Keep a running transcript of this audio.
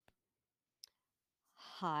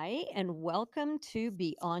Hi, and welcome to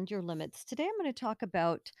Beyond Your Limits. Today, I'm going to talk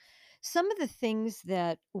about some of the things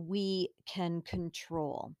that we can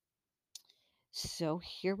control. So,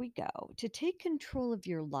 here we go. To take control of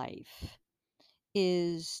your life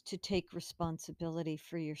is to take responsibility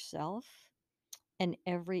for yourself and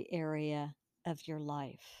every area of your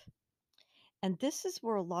life. And this is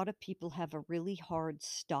where a lot of people have a really hard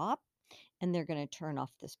stop and they're going to turn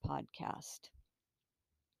off this podcast.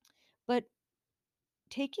 But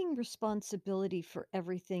taking responsibility for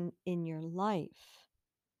everything in your life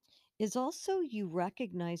is also you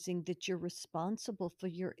recognizing that you're responsible for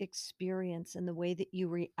your experience and the way that you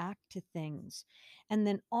react to things. And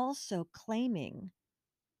then also claiming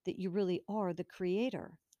that you really are the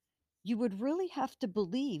creator. You would really have to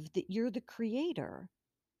believe that you're the creator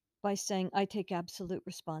by saying, I take absolute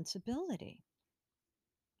responsibility.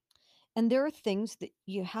 And there are things that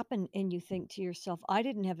you happen and you think to yourself, I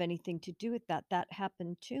didn't have anything to do with that. That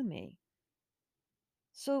happened to me.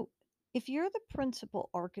 So if you're the principal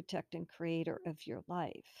architect and creator of your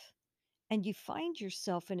life, and you find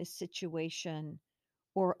yourself in a situation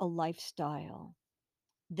or a lifestyle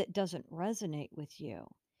that doesn't resonate with you,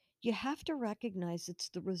 you have to recognize it's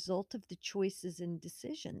the result of the choices and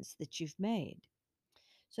decisions that you've made.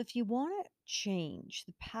 So, if you want to change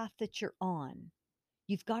the path that you're on,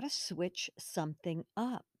 you've got to switch something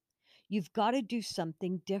up. You've got to do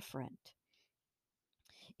something different.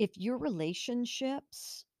 If your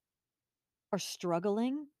relationships are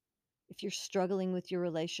struggling, if you're struggling with your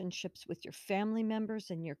relationships with your family members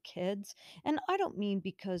and your kids, and I don't mean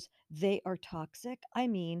because they are toxic, I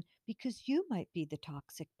mean because you might be the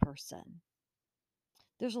toxic person.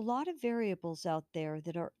 There's a lot of variables out there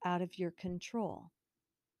that are out of your control.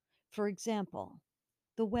 For example,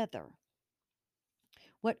 the weather,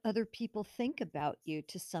 what other people think about you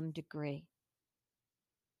to some degree.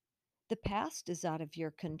 The past is out of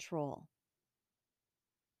your control.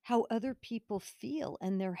 How other people feel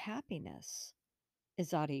and their happiness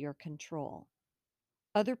is out of your control.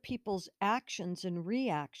 Other people's actions and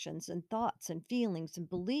reactions and thoughts and feelings and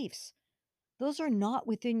beliefs, those are not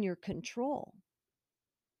within your control.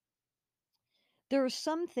 There are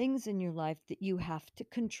some things in your life that you have to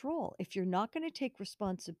control. If you're not going to take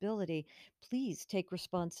responsibility, please take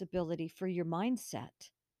responsibility for your mindset,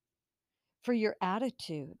 for your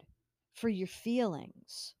attitude, for your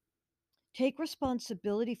feelings. Take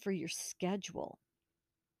responsibility for your schedule,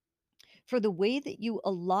 for the way that you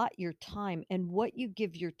allot your time and what you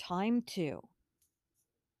give your time to.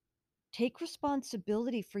 Take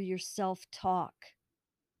responsibility for your self talk,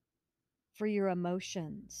 for your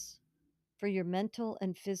emotions, for your mental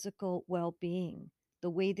and physical well being, the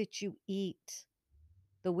way that you eat,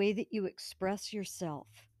 the way that you express yourself.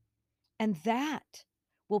 And that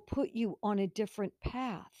will put you on a different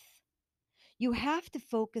path. You have to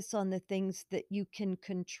focus on the things that you can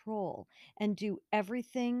control and do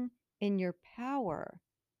everything in your power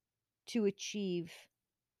to achieve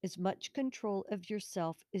as much control of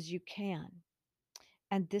yourself as you can.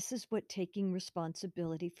 And this is what taking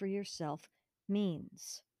responsibility for yourself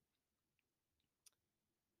means.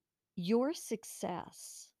 Your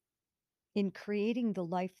success in creating the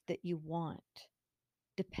life that you want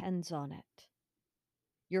depends on it.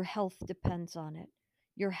 Your health depends on it.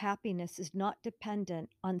 Your happiness is not dependent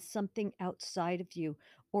on something outside of you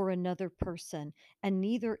or another person, and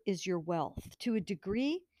neither is your wealth. To a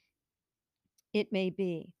degree, it may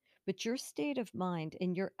be, but your state of mind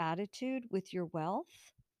and your attitude with your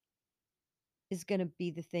wealth is going to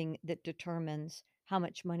be the thing that determines how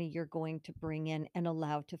much money you're going to bring in and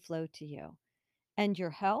allow to flow to you. And your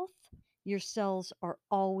health, your cells are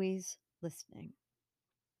always listening.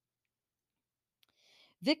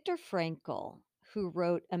 Viktor Frankl, who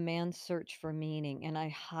wrote A Man's Search for Meaning, and I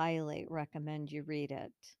highly recommend you read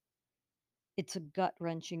it. It's a gut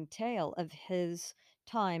wrenching tale of his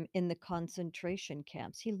time in the concentration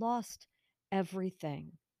camps. He lost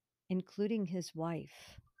everything, including his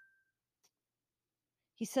wife.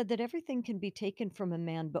 He said that everything can be taken from a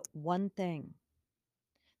man, but one thing,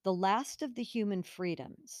 the last of the human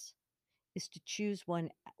freedoms, is to choose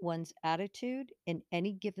one's attitude in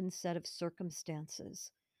any given set of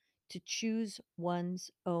circumstances, to choose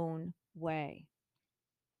one's own way.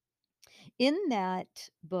 In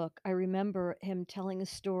that book, I remember him telling a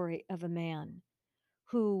story of a man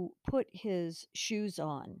who put his shoes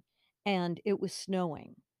on and it was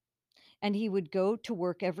snowing, and he would go to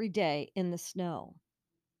work every day in the snow.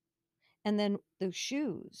 And then those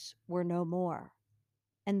shoes were no more.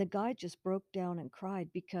 And the guy just broke down and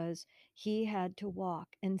cried because he had to walk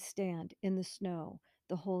and stand in the snow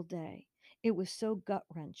the whole day. It was so gut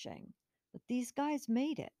wrenching. But these guys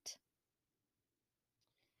made it.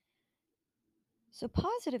 So,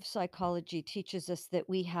 positive psychology teaches us that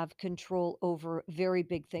we have control over very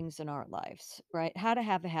big things in our lives, right? How to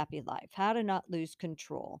have a happy life, how to not lose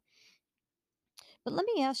control. But let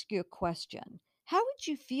me ask you a question. How would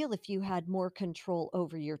you feel if you had more control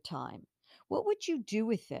over your time? What would you do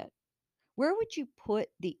with it? Where would you put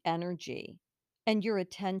the energy and your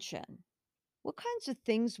attention? What kinds of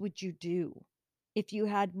things would you do if you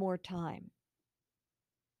had more time?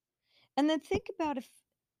 And then think about if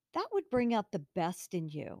that would bring out the best in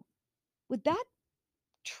you. Would that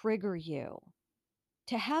trigger you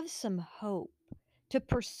to have some hope, to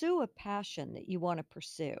pursue a passion that you want to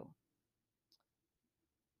pursue?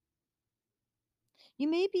 You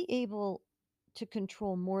may be able to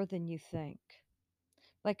control more than you think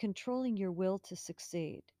by controlling your will to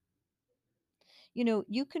succeed.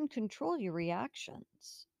 You can control your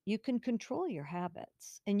reactions, you can control your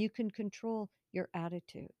habits, and you can control your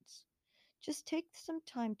attitudes. Just take some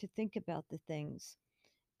time to think about the things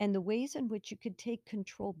and the ways in which you could take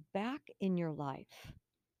control back in your life.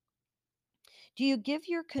 Do you give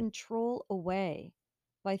your control away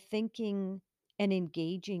by thinking and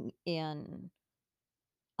engaging in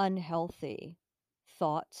unhealthy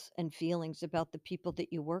thoughts and feelings about the people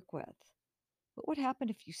that you work with? What would happen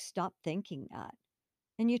if you stopped thinking that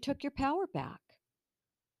and you took your power back?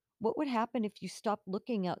 What would happen if you stopped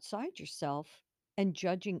looking outside yourself and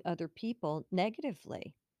judging other people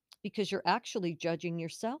negatively because you're actually judging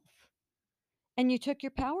yourself and you took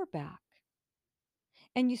your power back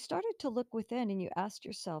and you started to look within and you asked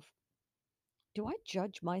yourself, do I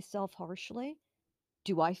judge myself harshly?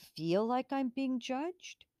 Do I feel like I'm being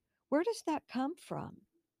judged? Where does that come from?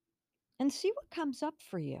 And see what comes up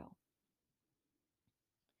for you.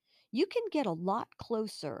 You can get a lot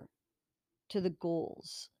closer to the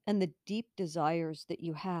goals and the deep desires that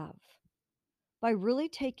you have by really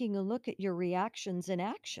taking a look at your reactions and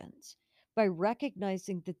actions, by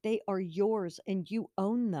recognizing that they are yours and you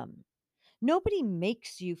own them. Nobody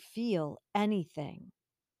makes you feel anything.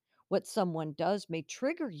 What someone does may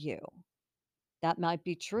trigger you. That might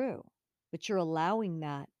be true, but you're allowing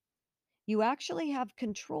that. You actually have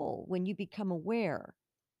control when you become aware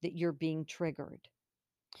that you're being triggered.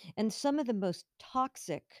 And some of the most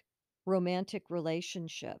toxic romantic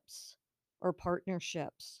relationships or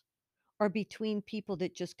partnerships are between people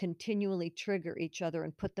that just continually trigger each other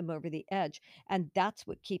and put them over the edge. And that's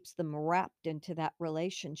what keeps them wrapped into that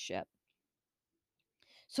relationship.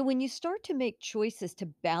 So when you start to make choices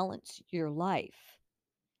to balance your life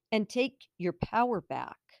and take your power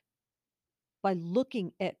back by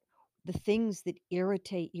looking at the things that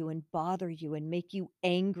irritate you and bother you and make you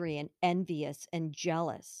angry and envious and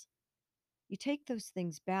jealous, you take those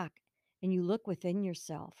things back and you look within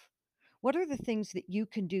yourself. What are the things that you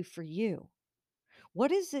can do for you?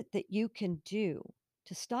 What is it that you can do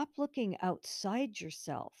to stop looking outside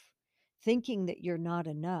yourself, thinking that you're not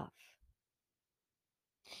enough?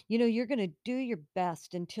 You're going to do your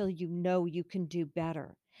best until you know you can do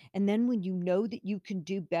better. And then when you know that you can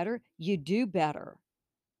do better, you do better.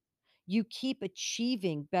 You keep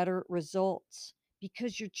achieving better results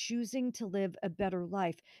because you're choosing to live a better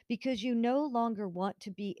life, because you no longer want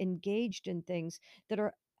to be engaged in things that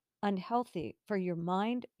are unhealthy for your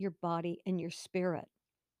mind, your body, and your spirit.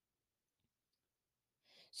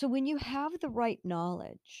 So when you have the right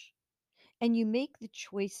knowledge and you make the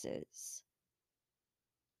choices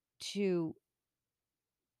to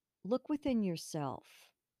look within yourself,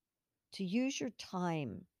 to use your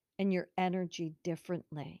time and your energy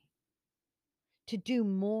differently, to do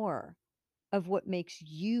more of what makes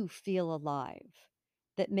you feel alive,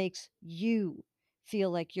 that makes you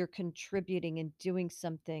feel like you're contributing and doing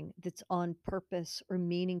something that's on purpose or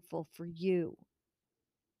meaningful for you.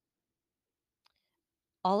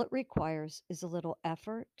 All it requires is a little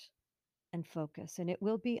effort and focus, and it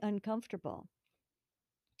will be uncomfortable.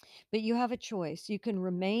 But you have a choice. You can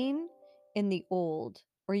remain in the old,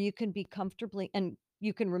 or you can be comfortably, and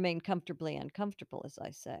you can remain comfortably uncomfortable, as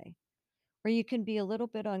I say, or you can be a little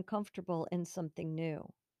bit uncomfortable in something new.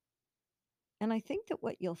 And I think that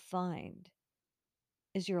what you'll find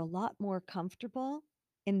is you're a lot more comfortable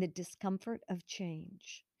in the discomfort of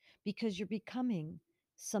change because you're becoming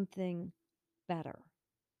something better.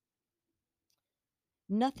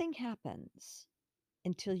 Nothing happens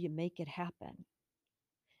until you make it happen.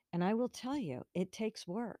 And I will tell you, it takes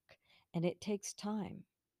work and it takes time,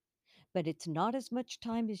 but it's not as much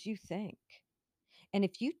time as you think. And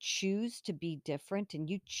if you choose to be different and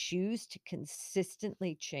you choose to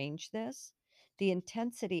consistently change this, the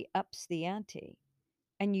intensity ups the ante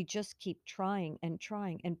and you just keep trying and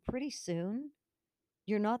trying. And pretty soon,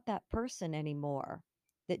 you're not that person anymore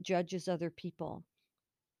that judges other people.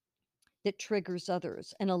 that triggers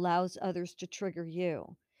others and allows others to trigger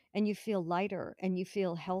you. And you feel lighter and you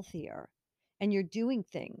feel healthier. And you're doing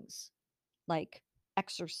things like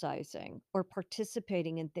exercising or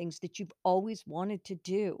participating in things that you've always wanted to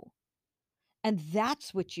do. And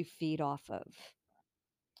that's what you feed off of.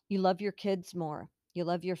 You love your kids more. You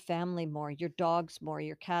love your family more, your dogs more,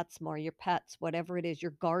 your cats more, your pets, whatever it is,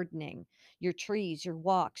 your gardening, your trees, your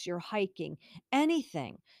walks, your hiking,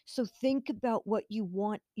 anything. So think about what you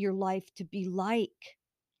want your life to be like.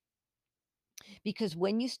 Because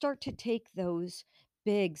when you start to take those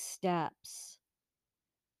big steps,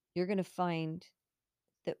 you're going to find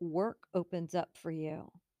that work opens up for you.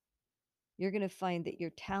 You're going to find that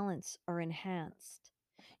your talents are enhanced.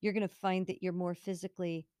 You're going to find that you're more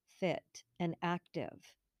physically fit and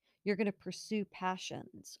active. You're going to pursue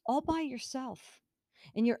passions all by yourself.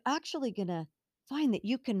 And you're actually going to find that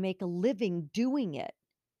you can make a living doing it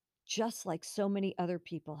just like so many other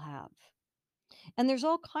people have. And there's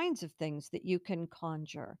all kinds of things that you can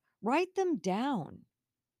conjure. Write them down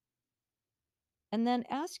and then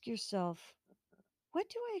ask yourself, what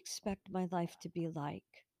do I expect my life to be like?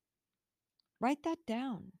 Write that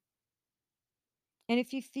down. And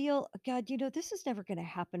if you feel, God, this is never going to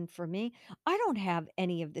happen for me, I don't have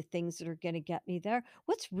any of the things that are going to get me there.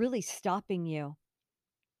 What's really stopping you?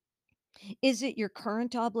 Is it your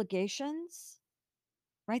current obligations?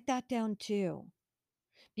 Write that down too.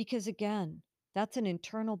 Because again, that's an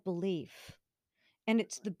internal belief. And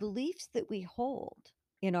it's the beliefs that we hold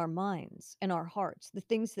in our minds and our hearts, the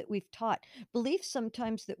things that we've taught, beliefs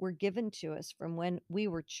sometimes that were given to us from when we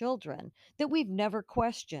were children that we've never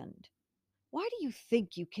questioned. Why do you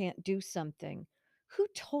think you can't do something? Who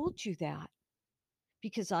told you that?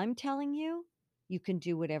 Because I'm telling you, you can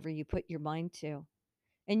do whatever you put your mind to,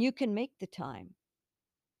 and you can make the time.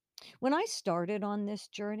 When I started on this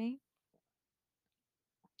journey,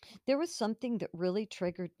 there was something that really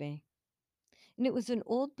triggered me, and it was an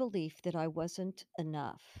old belief that I wasn't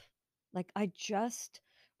enough. Like I just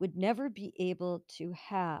would never be able to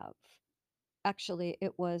have. Actually,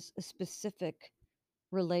 it was a specific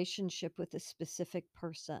relationship with a specific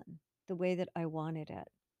person, the way that I wanted it.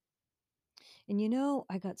 And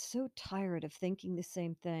I got so tired of thinking the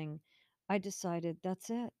same thing. I decided that's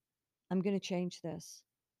it. I'm going to change this.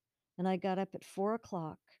 And I got up at 4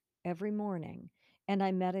 o'clock every morning and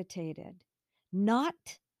I meditated, not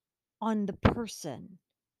on the person,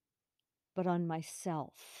 but on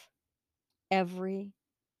myself every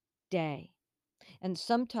day. And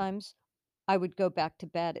sometimes I would go back to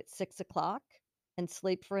bed at 6 o'clock and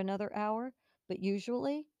sleep for another hour. But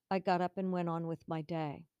usually I got up and went on with my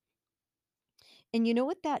day. And you know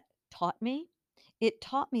what that taught me? It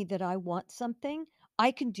taught me that I want something,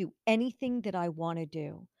 I can do anything that I want to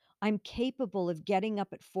do. I'm capable of getting up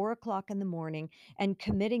at 4 o'clock in the morning and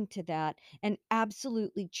committing to that and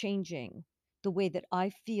absolutely changing the way that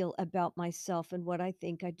I feel about myself and what I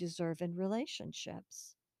think I deserve in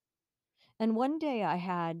relationships. And one day I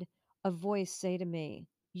had a voice say to me,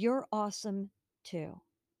 "You're awesome too."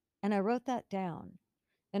 And I wrote that down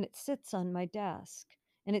and it sits on my desk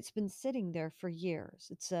and it's been sitting there for years.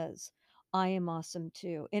 It says, I am awesome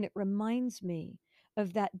too. And it reminds me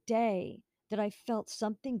of that day that I felt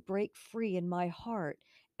something break free in my heart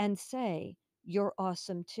and say, You're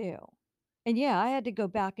awesome too. And yeah, I had to go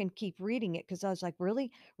back and keep reading it because I was like,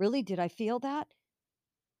 Really? Really? Did I feel that?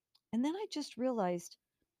 And then I just realized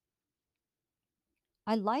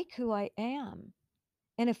I like who I am.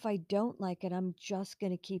 And if I don't like it, I'm just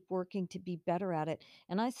going to keep working to be better at it.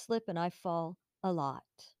 And I slip and I fall a lot.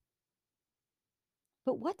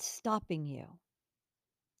 But what's stopping you?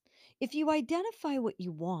 If you identify what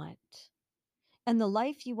you want and the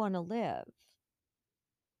life you want to live,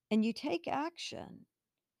 and you take action,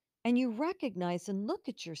 and you recognize and look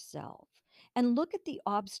at yourself, and look at the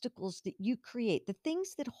obstacles that you create, the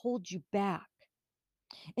things that hold you back,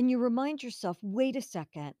 and you remind yourself, wait a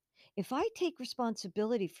second, if I take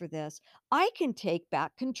responsibility for this, I can take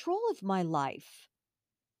back control of my life.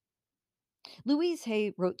 Louise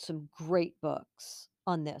Hay wrote some great books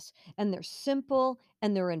on this, and they're simple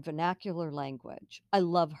and they're in vernacular language. I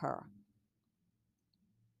love her.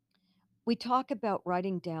 We talk about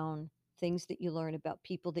writing down things that you learn about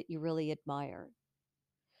people that you really admire,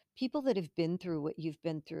 people that have been through what you've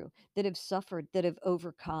been through, that have suffered, that have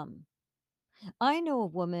overcome. I know a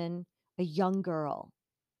woman, a young girl,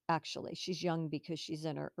 actually, she's young because she's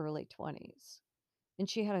in her early 20s. And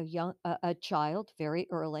she had a child very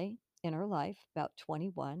early in her life, about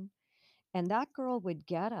 21. And that girl would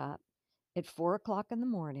get up at 4 o'clock in the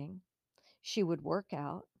morning. She would work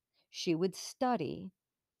out. She would study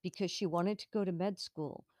because she wanted to go to med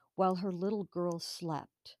school while her little girl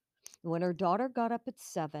slept. When her daughter got up at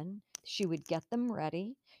 7, she would get them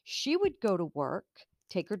ready. She would go to work,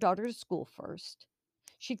 take her daughter to school first.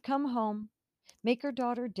 She'd come home, make her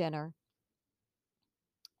daughter dinner,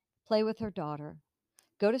 play with her daughter,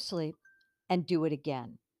 go to sleep, and do it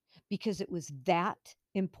again because it was that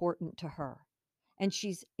important to her. And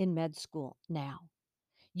she's in med school now.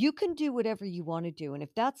 You can do whatever you want to do. And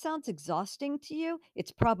if that sounds exhausting to you,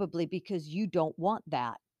 it's probably because you don't want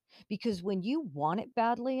that. Because when you want it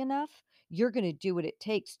badly enough, you're going to do what it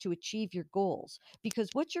takes to achieve your goals. Because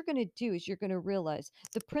what you're going to do is you're going to realize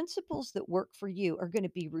the principles that work for you are going to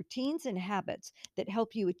be routines and habits that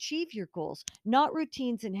help you achieve your goals, not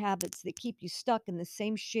routines and habits that keep you stuck in the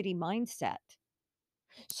same shitty mindset.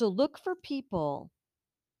 So look for people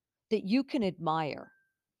that you can admire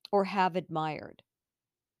or have admired.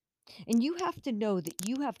 And you have to know that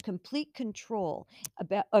you have complete control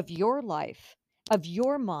about of your life, of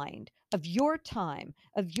your mind, of your time,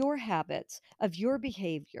 of your habits, of your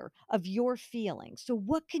behavior, of your feelings. So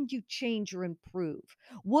what can you change or improve?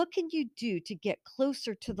 What can you do to get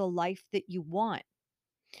closer to the life that you want?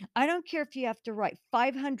 I don't care if you have to write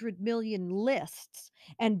 500 million lists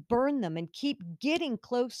and burn them and keep getting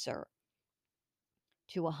closer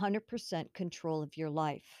to 100% control of your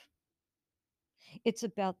life. It's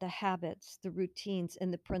about the habits, the routines,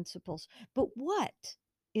 and the principles. But what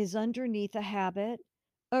is underneath a habit,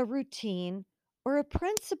 a routine, or a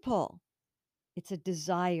principle? It's a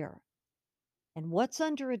desire. And what's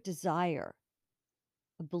under a desire?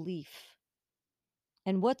 A belief.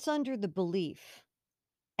 And what's under the belief?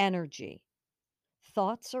 Energy.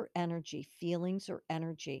 Thoughts are energy, feelings are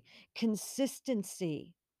energy,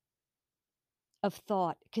 consistency of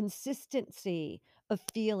thought, consistency of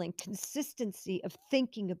feeling, consistency of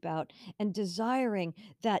thinking about and desiring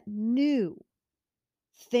that new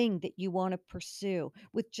thing that you want to pursue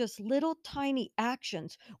with just little tiny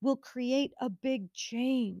actions will create a big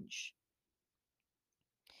change.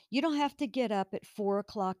 You don't have to get up at 4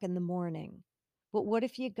 o'clock in the morning. But what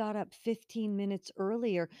if you got up 15 minutes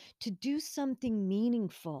earlier to do something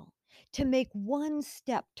meaningful, to make one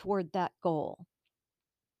step toward that goal?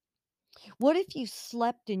 What if you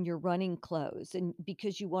slept in your running clothes and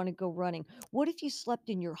because you want to go running? What if you slept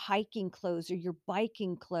in your hiking clothes or your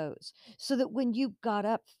biking clothes so that when you got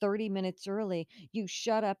up 30 minutes early, you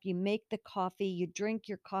shut up, you make the coffee, you drink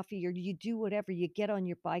your coffee, or you do whatever, you get on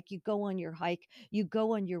your bike, you go on your hike, you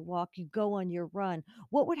go on your walk, you go on your run?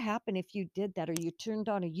 What would happen if you did that? Or you turned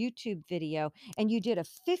on a YouTube video and you did a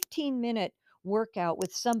 15-minute workout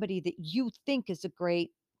with somebody that you think is a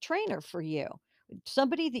great trainer for you?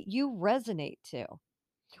 Somebody that you resonate to.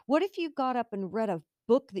 What if you got up and read a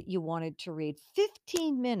book that you wanted to read?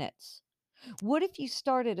 15 minutes. What if you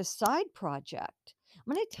started a side project?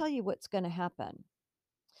 I'm going to tell you what's going to happen.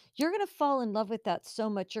 You're going to fall in love with that so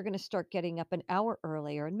much, you're going to start getting up an hour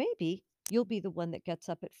earlier, and maybe you'll be the one that gets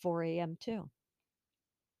up at 4 a.m. too.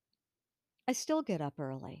 I still get up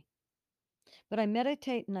early, but I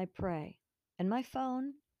meditate and I pray. And my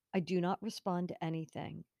phone, I do not respond to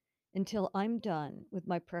anything until I'm done with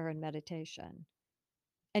my prayer and meditation.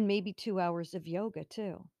 And maybe 2 hours of yoga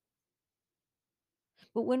too.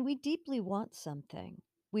 But when we deeply want something,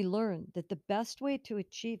 we learn that the best way to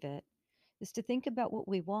achieve it is to think about what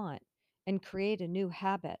we want and create a new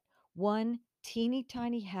habit. One teeny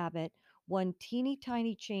tiny habit, one teeny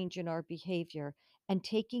tiny change in our behavior, and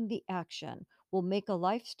taking the action will make a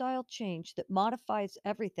lifestyle change that modifies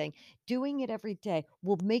everything. Doing it every day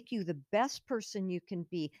will make you the best person you can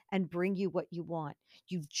be and bring you what you want.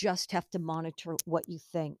 You just have to monitor what you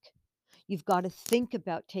think. You've got to think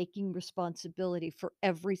about taking responsibility for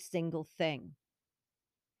every single thing.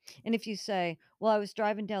 And if you say, well, I was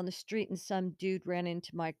driving down the street and some dude ran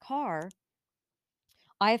into my car,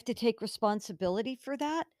 I have to take responsibility for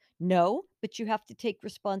that? No, but you have to take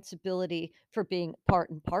responsibility for being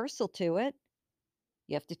part and parcel to it.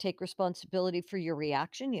 You have to take responsibility for your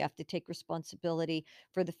reaction. You have to take responsibility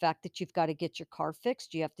for the fact that you've got to get your car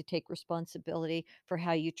fixed. You have to take responsibility for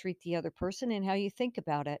how you treat the other person and how you think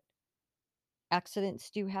about it. Accidents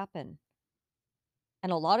do happen.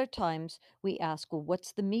 And a lot of times we ask, well,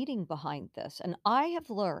 what's the meaning behind this? And I have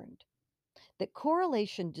learned that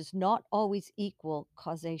correlation does not always equal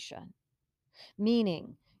causation.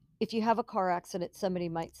 Meaning, if you have a car accident, somebody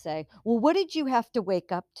might say, well, what did you have to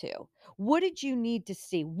wake up to? What did you need to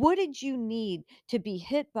see? What did you need to be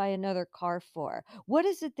hit by another car for? What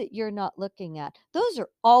is it that you're not looking at? Those are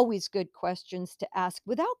always good questions to ask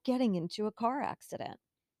without getting into a car accident.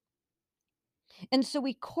 And so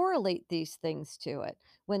we correlate these things to it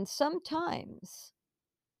when sometimes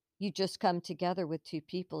You just come together with 2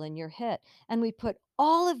 people and you're hit, and we put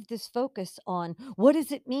all of this focus on, "What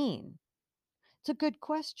does it mean?" It's a good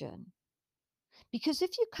question, because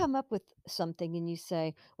if you come up with something and you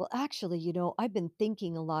say, "Well, actually, I've been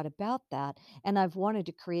thinking a lot about that, and I've wanted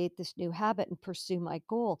to create this new habit and pursue my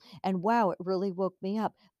goal, and wow, it really woke me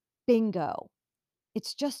up." Bingo.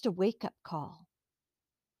 It's just a wake-up call.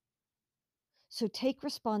 So take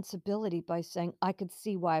responsibility by saying, "I could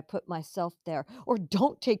see why I put myself there," or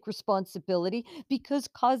don't take responsibility because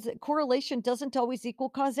correlation doesn't always equal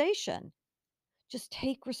causation. Just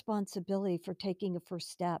take responsibility for taking a first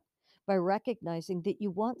step by recognizing that you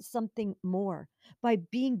want something more, by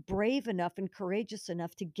being brave enough and courageous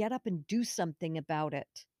enough to get up and do something about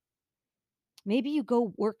it. Maybe you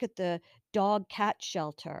go work at the dog cat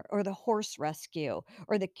shelter or the horse rescue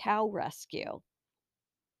or the cow rescue.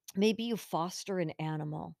 Maybe you foster an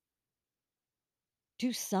animal.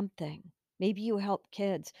 Do something. Maybe you help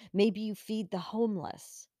kids. Maybe you feed the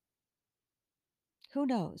homeless. Who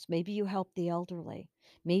knows? Maybe you help the elderly.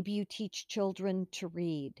 Maybe you teach children to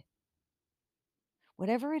read.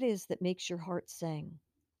 Whatever it is that makes your heart sing,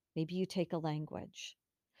 maybe you take a language.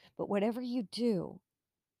 But whatever you do,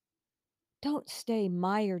 don't stay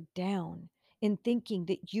mired down in thinking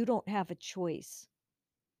that you don't have a choice,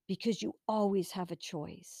 because you always have a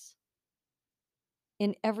choice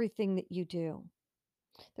in everything that you do.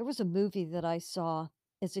 There was a movie that I saw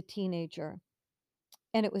as a teenager,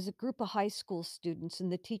 and it was a group of high school students,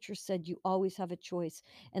 and the teacher said, "You always have a choice."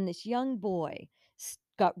 And this young boy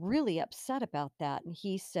got really upset about that. And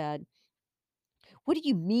he said, "What do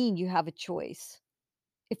you mean you have a choice?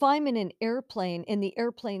 If I'm in an airplane and the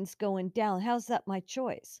airplane's going down, how's that my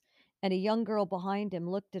choice?" And a young girl behind him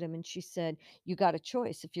looked at him and she said, "You got a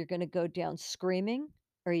choice if you're going to go down screaming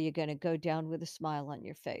or are you going to go down with a smile on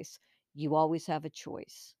your face. You always have a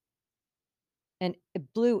choice." And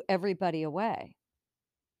it blew everybody away.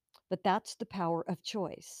 But that's the power of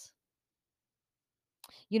choice.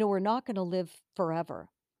 We're not going to live forever.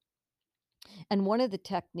 And one of the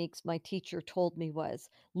techniques my teacher told me was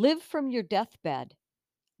live from your deathbed.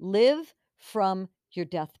 Live from your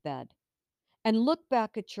deathbed. And look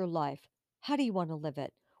back at your life. How do you want to live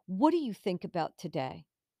it? What do you think about today?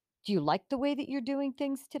 Do you like the way that you're doing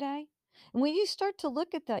things today? And when you start to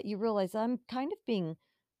look at that, you realize I'm kind of being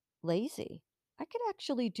lazy. I could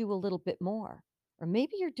actually do a little bit more. Or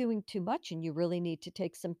maybe you're doing too much and you really need to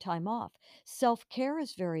take some time off. Self care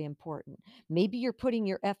is very important. Maybe you're putting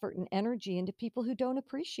your effort and energy into people who don't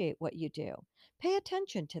appreciate what you do. Pay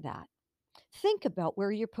attention to that. Think about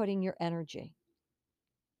where you're putting your energy.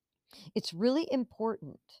 It's really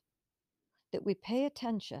important that we pay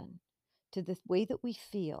attention to the way that we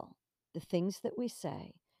feel, the things that we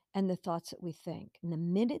say, and the thoughts that we think. And the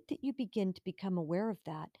minute that you begin to become aware of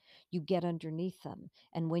that, you get underneath them.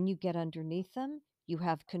 And when you get underneath them, you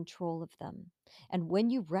have control of them. And when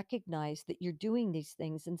you recognize that you're doing these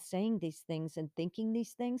things and saying these things and thinking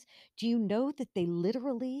these things, do you know that they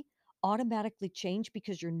literally automatically change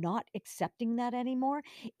because you're not accepting that anymore?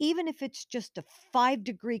 Even if it's just a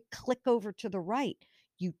 5-degree click over to the right,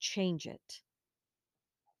 you change it.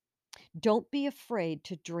 Don't be afraid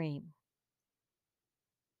to dream.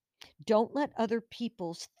 Don't let other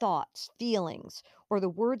people's thoughts, feelings, or the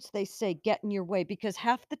words they say get in your way, because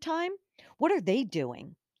half the time, what are they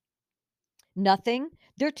doing? Nothing.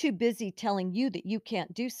 They're too busy telling you that you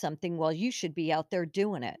can't do something while you should be out there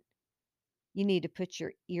doing it. You need to put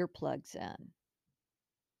your earplugs in,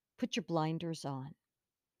 put your blinders on,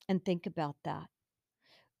 and think about that.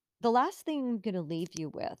 The last thing I'm going to leave you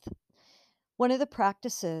with, one of the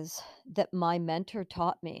practices that my mentor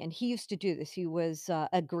taught me, and he used to do this, he was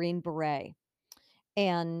a Green Beret.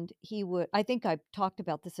 And he would, I think I talked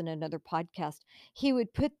about this in another podcast. He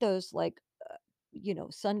would put those like,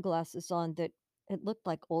 sunglasses on that it looked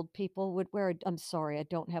like old people would wear. I'm sorry, I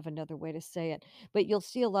don't have another way to say it, but you'll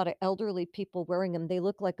see a lot of elderly people wearing them. They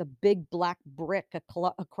look like a big black brick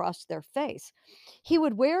across their face. He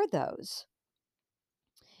would wear those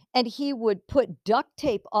and he would put duct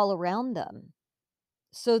tape all around them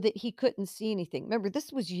so that he couldn't see anything. Remember,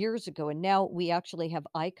 this was years ago, and now we actually have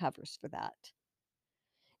eye covers for that.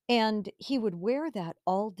 And he would wear that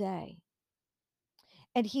all day.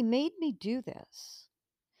 And he made me do this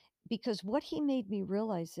because what he made me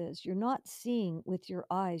realize is you're not seeing with your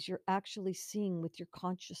eyes, you're actually seeing with your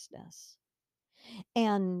consciousness.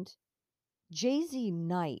 And Jay Z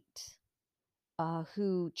Knight,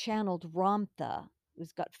 who channeled Ramtha,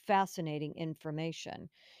 who's got fascinating information,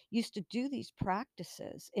 used to do these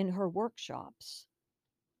practices in her workshops.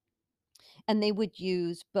 And they would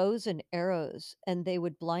use bows and arrows and they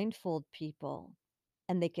would blindfold people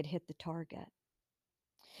and they could hit the target.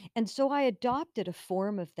 And so I adopted a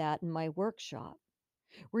form of that in my workshop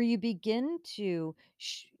where you begin to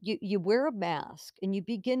you wear a mask and you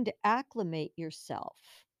begin to acclimate yourself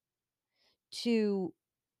to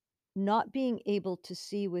not being able to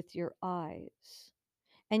see with your eyes.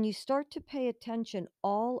 And you start to pay attention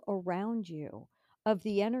all around you of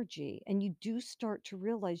the energy, and you do start to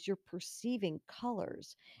realize you're perceiving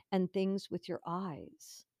colors and things with your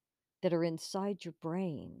eyes that are inside your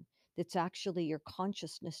brain. That's actually your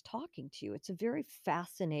consciousness talking to you. It's a very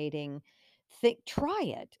fascinating thing. Try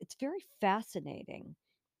it. It's very fascinating.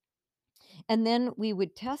 And then we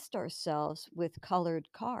would test ourselves with colored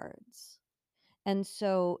cards. And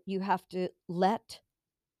so you have to let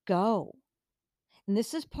go. And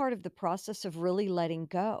this is part of the process of really letting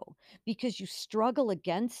go because you struggle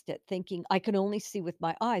against it thinking, I can only see with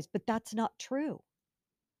my eyes, but that's not true.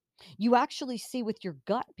 You actually see with your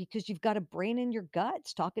gut because you've got a brain in your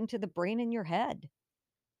guts talking to the brain in your head.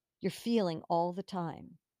 You're feeling all the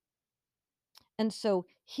time. And so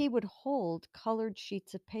he would hold colored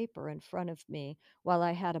sheets of paper in front of me while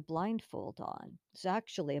I had a blindfold on. It's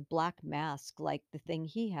actually a black mask like the thing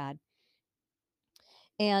he had.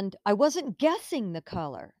 And I wasn't guessing the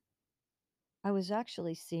color. I was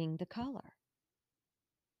actually seeing the color.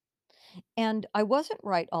 And I wasn't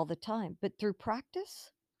right all the time, but through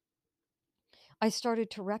practice, I started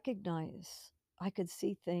to recognize I could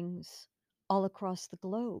see things all across the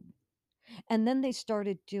globe. And then they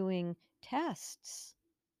started doing tests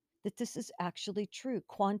that this is actually true.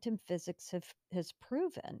 Quantum physics has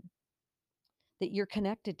proven that you're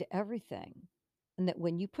connected to everything and that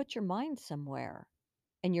when you put your mind somewhere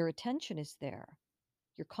and your attention is there,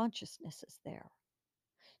 your consciousness is there.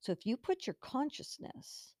 So if you put your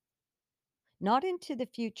consciousness not into the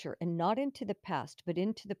future and not into the past, but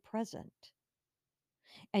into the present,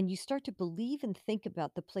 and you start to believe and think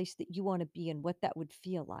about the place that you want to be and what that would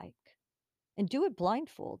feel like, and do it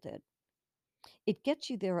blindfolded, it gets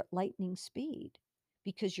you there at lightning speed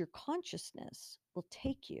because your consciousness will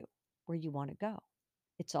take you where you want to go.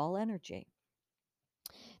 It's all energy.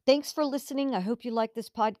 Thanks for listening. I hope you like this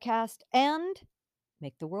podcast and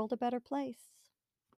make the world a better place.